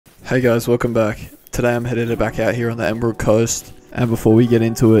Hey guys, welcome back. Today I'm headed back out here on the Emerald Coast, and before we get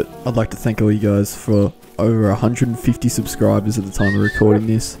into it, I'd like to thank all you guys for over 150 subscribers at the time of recording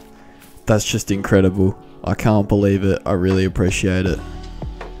this. That's just incredible. I can't believe it. I really appreciate it.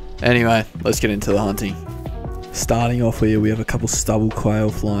 Anyway, let's get into the hunting. Starting off here, we have a couple stubble quail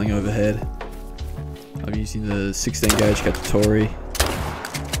flying overhead. I'm using the 16 gauge Cacciatore.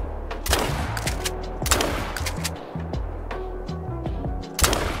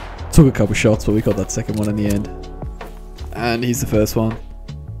 Took a couple shots, but we got that second one in the end. And here's the first one.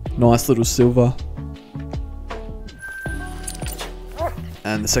 Nice little silver.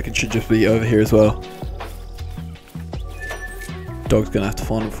 And the second should just be over here as well. Dog's gonna have to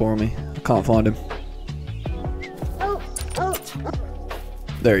find him for me. I can't find him.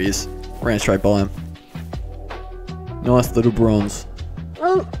 There he is. Ran straight by him. Nice little bronze.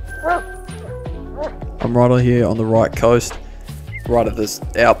 I'm right on here on the right coast. Right at this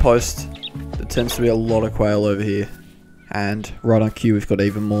outpost. There tends to be a lot of quail over here. And right on cue we've got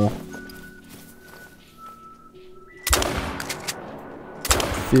even more.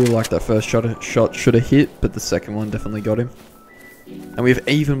 Feel like that first shot should have hit, but the second one definitely got him. And we have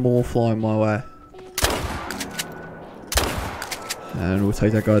even more flying my way. And we'll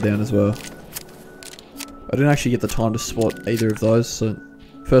take that guy down as well. I didn't actually get the time to spot either of those, so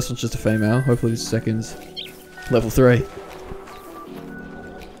first one's just a female. Hopefully the second's level 3.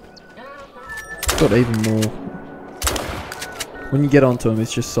 Got even more. When you get onto them,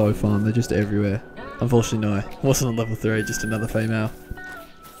 it's just so fun. They're just everywhere. Unfortunately, no. Wasn't a level 3, just another female.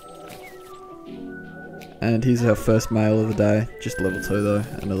 And here's our first male of the day. Just level 2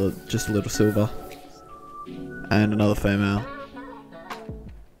 though. Just a little silver. And another female.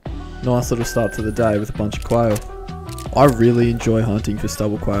 Nice little start to the day with a bunch of quail. I really enjoy hunting for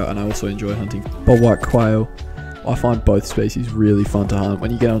stubble quail, and I also enjoy hunting for white quail. I find both species really fun to hunt.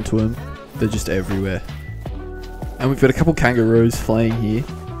 When you get onto them, they're just everywhere. And we've got a couple kangaroos flying here.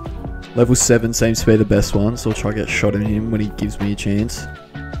 Level 7 seems to be the best one, so I'll try to get a shot at him when he gives me a chance.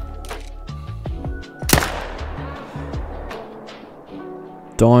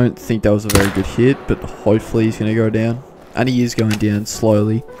 Don't think that was a very good hit, but hopefully he's going to go down. And he is going down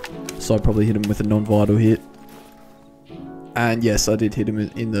slowly, so I probably hit him with a non-vital hit. And yes, I did hit him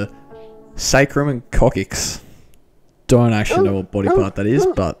in the sacrum and coccyx. Don't actually know what body part that is,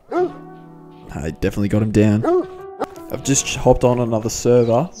 but I definitely got him down. I've just hopped on another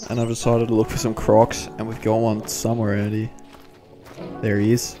server and I've decided to look for some crocs, and we've got one somewhere around here. There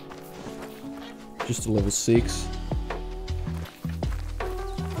he is. Just a level 6.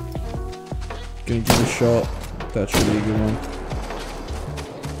 Gonna give him a shot. That should be a good one.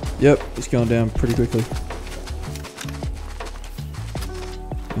 Yep, he's going down pretty quickly.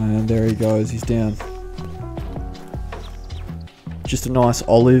 And there he goes, he's down. Just a nice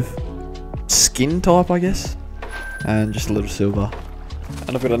olive skin type, I guess. And just a little silver.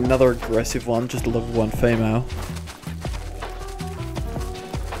 And I've got another aggressive one, just a level 1 female.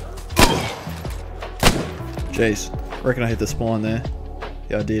 Jeez, I reckon I hit the spine there.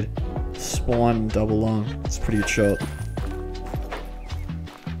 Yeah, I did. Spine and double lung. It's a pretty good shot.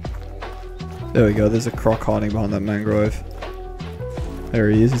 There we go, there's a croc hiding behind that mangrove. There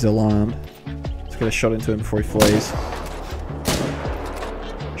he is, he's alarmed. Let's get a shot into him before he flees.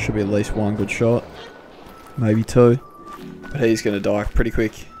 Should be at least one good shot. Maybe 2. But he's going to die pretty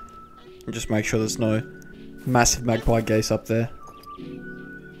quick. And just make sure there's no massive magpie geese up there.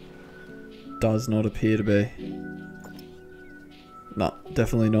 Does not appear to be. No,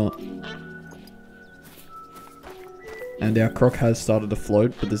 definitely not. And our croc has started to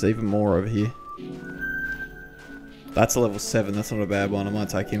float, but there's even more over here. That's a level 7, that's not a bad one. I might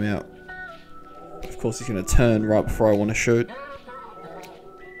take him out. Of course he's going to turn right before I want to shoot.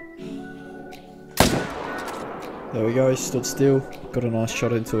 There we go, he stood still. Got a nice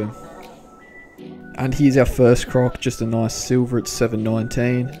shot into him. And here's our first croc, just a nice silver at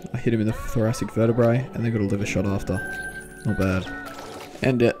 719. I hit him in the thoracic vertebrae, and then got a liver shot after. Not bad.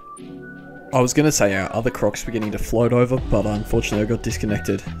 And I was going to say our other croc's beginning to float over, but unfortunately I got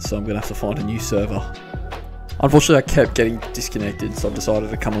disconnected, so I'm going to have to find a new server. Unfortunately I kept getting disconnected, so I've decided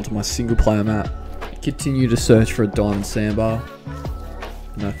to come onto my single player map. Continue to search for a diamond sandbar.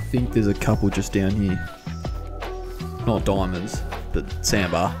 And I think there's a couple just down here. Not diamonds, but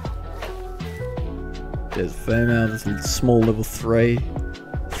sandbar. There's a female, there's a small level 3.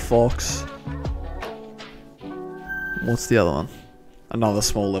 Fox. What's the other one? Another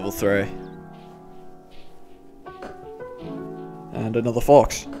small level 3. And another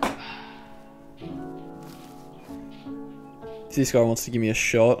fox. If this guy wants to give me a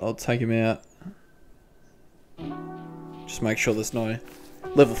shot, I'll take him out. Just make sure there's no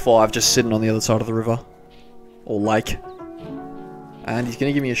Level 5 just sitting on the other side of the river. Or lake. And he's going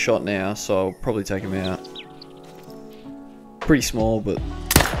to give me a shot now, so I'll probably take him out. Pretty small, but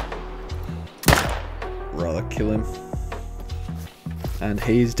rather kill him. And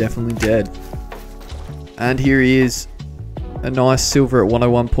he's definitely dead. And here he is. A nice silver at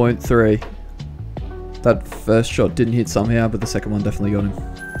 101.3. That first shot didn't hit somehow, but the second one definitely got him.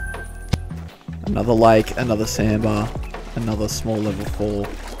 Another lake, another sandbar, another small level 4,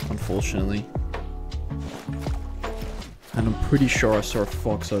 unfortunately. And I'm pretty sure I saw a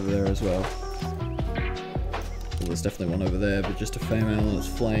fox over there as well. Well, there's definitely one over there, but just a female and it's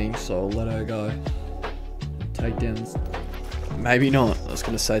fleeing, so I'll let her go. Takedowns. Maybe not. I was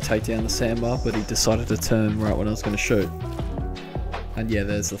going to say take down the sandbar, but he decided to turn right when I was going to shoot. And yeah,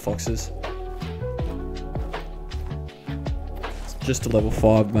 there's the foxes. It's just a level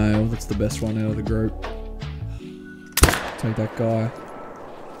 5 male. That's the best one out of the group. Take that guy.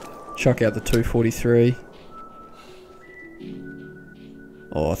 Chuck out the 243.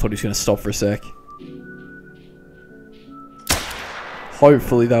 Oh, I thought he was going to stop for a sec.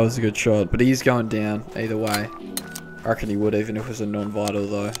 Hopefully that was a good shot, but he's going down either way. I reckon he would, even if it was a non-vital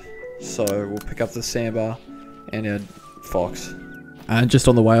though. So we'll pick up the sandbar and our fox. And just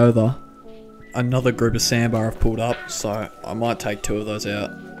on the way over, another group of sandbar I've pulled up, so I might take 2 of those out.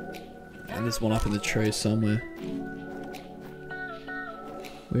 And there's one up in the tree somewhere.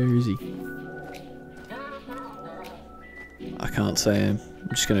 Where is he? I can't see him. I'm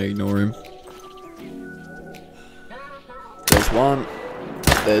just going to ignore him. There's one.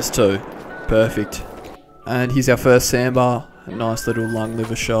 There's 2. Perfect. And here's our first sandbar. A nice little lung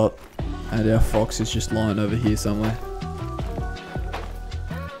liver shot. And our fox is just lying over here somewhere.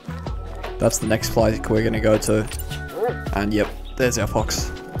 That's the next place we're going to go to. And yep, there's our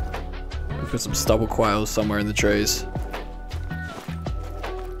fox. We've got some stubble quails somewhere in the trees.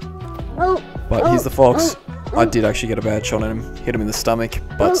 But here's the fox. I did actually get a bad shot at him. Hit him in the stomach,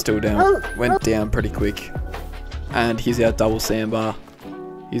 but still down. Went down pretty quick. And here's our double sandbar.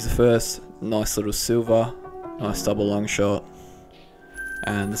 Here's the first. Nice little silver. Nice double lung shot.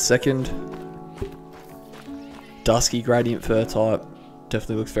 And the second. Dusky gradient fur type.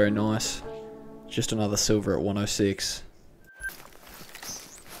 Definitely looks very nice. Just another silver at 106.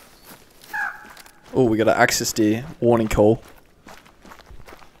 Oh, we got an axis deer. Warning call.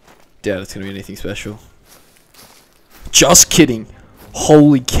 Doubt it's going to be anything special. Just kidding.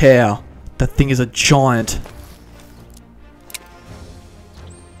 Holy cow. That thing is a giant.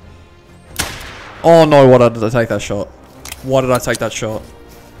 Oh no, why did I take that shot? Why did I take that shot?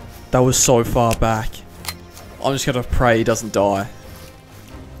 That was so far back. I'm just going to pray he doesn't die.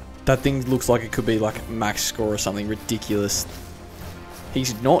 That thing looks like it could be like max score or something ridiculous.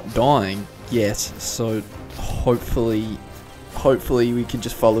 He's not dying yet, so hopefully we can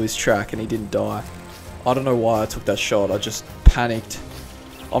just follow his track and he didn't die. I don't know why I took that shot, I just panicked.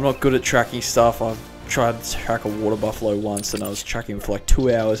 I'm not good at tracking stuff. I've tried to track a water buffalo once and I was tracking him for like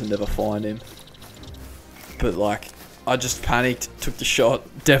 2 hours and never find him. But like, I just panicked, took the shot.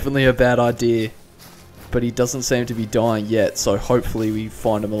 Definitely a bad idea. But he doesn't seem to be dying yet, so hopefully we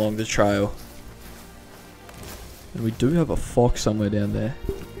find him along the trail. And we do have a fox somewhere down there.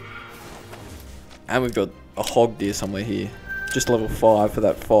 And we've got a hog deer somewhere here. Just level 5 for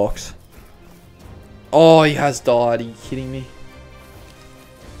that fox. Oh, he has died. Are you kidding me?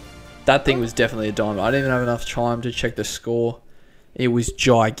 That thing was definitely a diamond. I didn't even have enough time to check the score. It was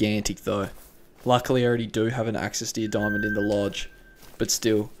gigantic though. Luckily I already do have an axis deer diamond in the lodge. But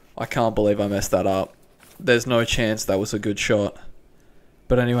still, I can't believe I messed that up. There's no chance that was a good shot.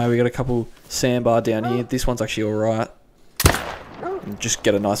 But anyway, we got a couple sandbar down here. This one's actually alright. Just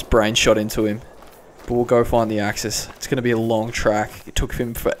get a nice brain shot into him. But we'll go find the axis. It's going to be a long track. It took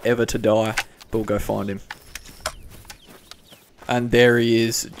him forever to die. But we'll go find him. And there he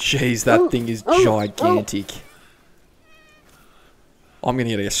is. Jeez, that thing is gigantic. I'm going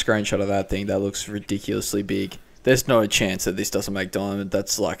to get a screenshot of that thing. That looks ridiculously big. There's no chance that this doesn't make diamond.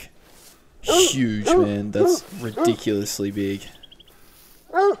 That's like huge, man. That's ridiculously big.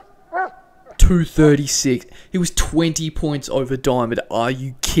 236. He was 20 points over diamond. Are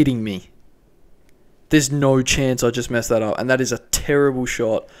you kidding me? There's no chance I just messed that up. And that is a terrible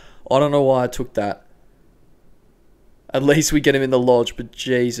shot. I don't know why I took that. At least we get him in the lodge. But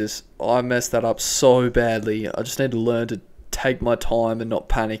Jesus, I messed that up so badly. I just need to learn to take my time and not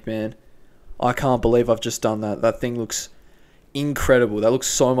panic, man. I can't believe I've just done that. That thing looks incredible. That looks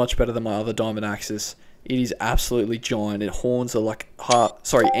so much better than my other diamond axis. It is absolutely giant. Its horns are like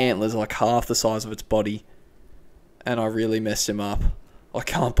antlers are like half the size of its body. And I really messed him up. I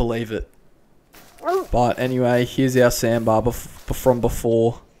can't believe it. But anyway, here's our sandbar from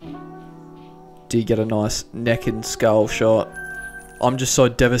before. Did get a nice neck and skull shot. I'm just so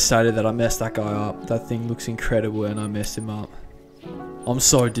devastated that I messed that guy up. That thing looks incredible and I messed him up. I'm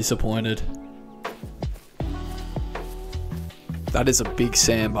so disappointed. That is a big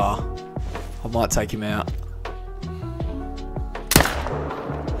sandbar. I might take him out.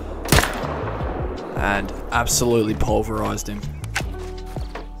 And absolutely pulverized him.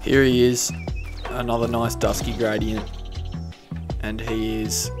 Here he is. Another nice dusky gradient. And he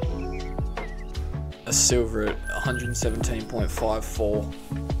is a silver at 117.54.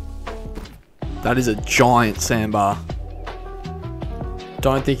 That is a giant sandbar.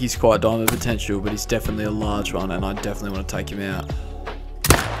 Don't think he's quite diamond potential, but he's definitely a large one, and I definitely want to take him out.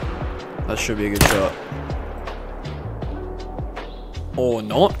 That should be a good shot. Or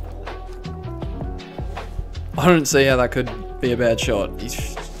not. I don't see how that could be a bad shot.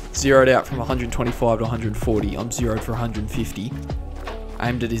 He's zeroed out from 125 to 140. I'm zeroed for 150.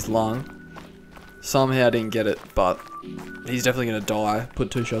 Aimed at his lung. Somehow didn't get it, but he's definitely going to die.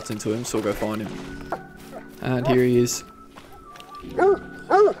 Put 2 shots into him, so we'll go find him. And here he is.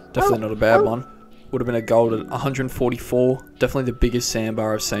 Definitely not a bad one. Would have been a gold at 144. Definitely the biggest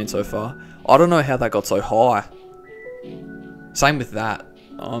sandbar I've seen so far. I don't know how that got so high. Same with that.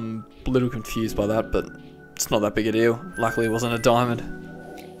 I'm a little confused by that, but it's not that big a deal. Luckily it wasn't a diamond.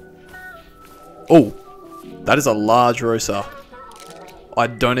 Oh, that is a large Rosa. I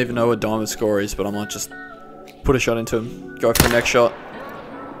don't even know what diamond score is, but I might just put a shot into him. Go for the next shot.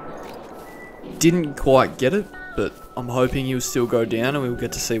 Didn't quite get it, but I'm hoping he'll still go down and we'll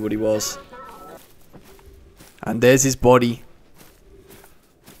get to see what he was. And there's his body.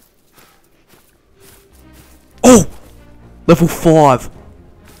 Oh! Level 5.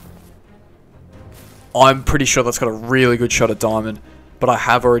 I'm pretty sure that's got a really good shot at diamond, but I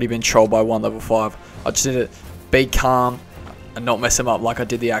have already been trolled by one level 5. I just need to be calm and not mess him up like I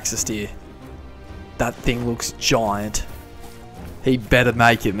did the Axis deer. That thing looks giant. He better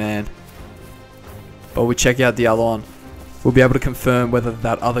make it, man. But we check out the other one. We'll be able to confirm whether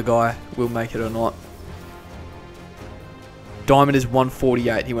that other guy will make it or not. Diamond is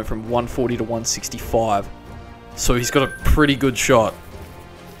 148. He went from 140 to 165. So he's got a pretty good shot.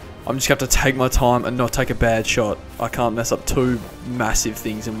 I'm just going to have to take my time and not take a bad shot. I can't mess up 2 massive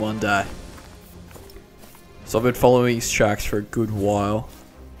things in one day. So I've been following his tracks for a good while.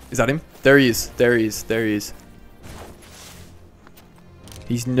 Is that him? There he is. There he is. There he is.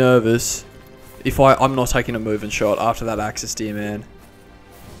 He's nervous. I'm not taking a moving shot after that Axis deer, man.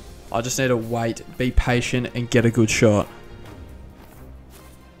 I just need to wait, be patient, and get a good shot.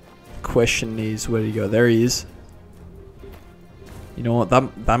 Question is, where did he go? There he is. You know what?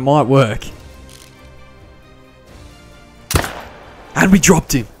 That might work. And we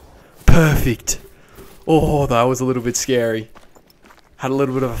dropped him. Perfect. Oh, that was a little bit scary. Had a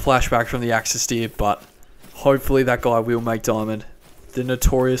little bit of a flashback from the Axis deer, but hopefully that guy will make diamond. They're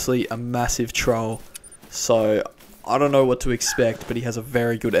notoriously a massive troll, so I don't know what to expect, but he has a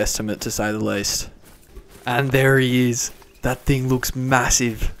very good estimate to say the least. And there he is. That thing looks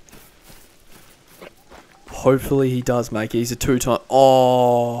massive. Hopefully he does make it. He's a 2-time.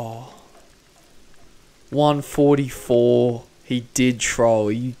 Oh, 144. He did troll.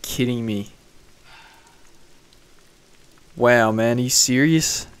 Are you kidding me? Wow, man. Are you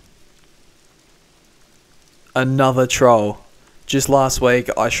serious? Another troll. Just last week,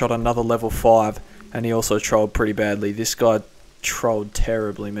 I shot another level 5, and he also trolled pretty badly. This guy trolled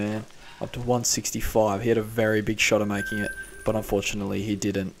terribly, man. Up to 165. He had a very big shot of making it, but unfortunately, he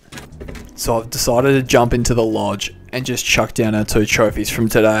didn't. So I've decided to jump into the lodge and just chuck down our 2 trophies from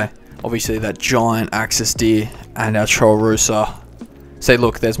today. Obviously, that giant Axis deer and our troll rooster. See,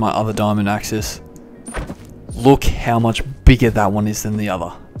 look, there's my other diamond Axis. Look how much bigger that one is than the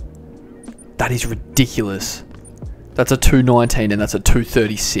other. That is ridiculous. That's a 219 and that's a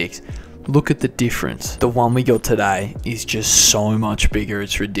 236. Look at the difference. The one we got today is just so much bigger,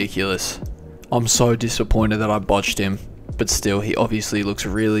 it's ridiculous. I'm so disappointed that I botched him, but still, he obviously looks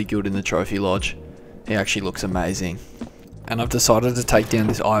really good in the trophy lodge. He actually looks amazing. And I've decided to take down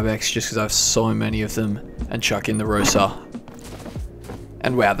this ibex just because I have so many of them and chuck in the Rosa.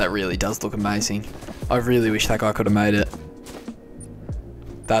 And wow, that really does look amazing. I really wish that guy could have made it.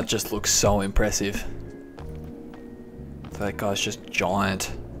 That just looks so impressive. That guy's just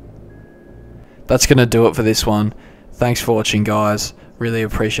giant. That's going to do it for this one. Thanks for watching, guys. Really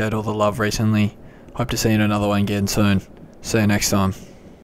appreciate all the love recently. Hope to see you in another one again soon. See you next time.